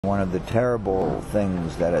One of the terrible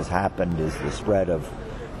things that has happened is the spread of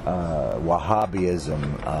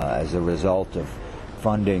wahabizm as a result of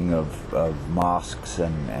funding of mosques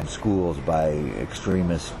and schools by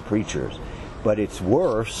extremist preachers. But it's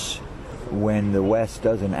worse when the West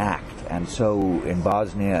doesn't act. And so in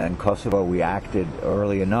Bosnia and Kosovo we acted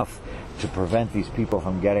early enough to prevent these people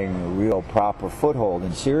from getting a real proper foothold.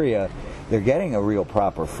 In Syria, they're getting a real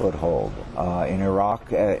proper foothold. In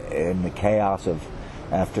Iraq, in the chaos of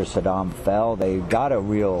after Saddam fell, they got a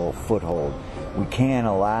real foothold. We can't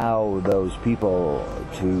allow those people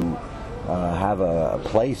to have a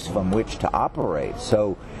place from which to operate.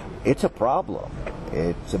 So it's a problem.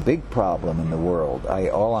 It's a big problem in the world.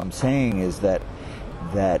 All I'm saying is that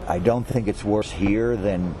I don't think it's worse here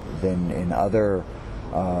than in other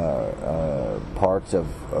parts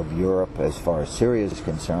of Europe as far as Syria is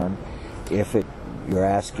concerned. If you're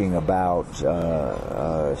asking about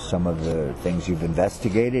some of the things you've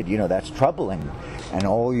investigated, you know, that's troubling, and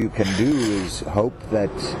all you can do is hope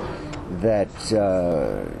that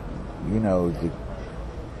you know, the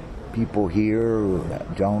people here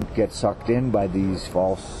don't get sucked in by these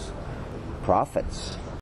false prophets.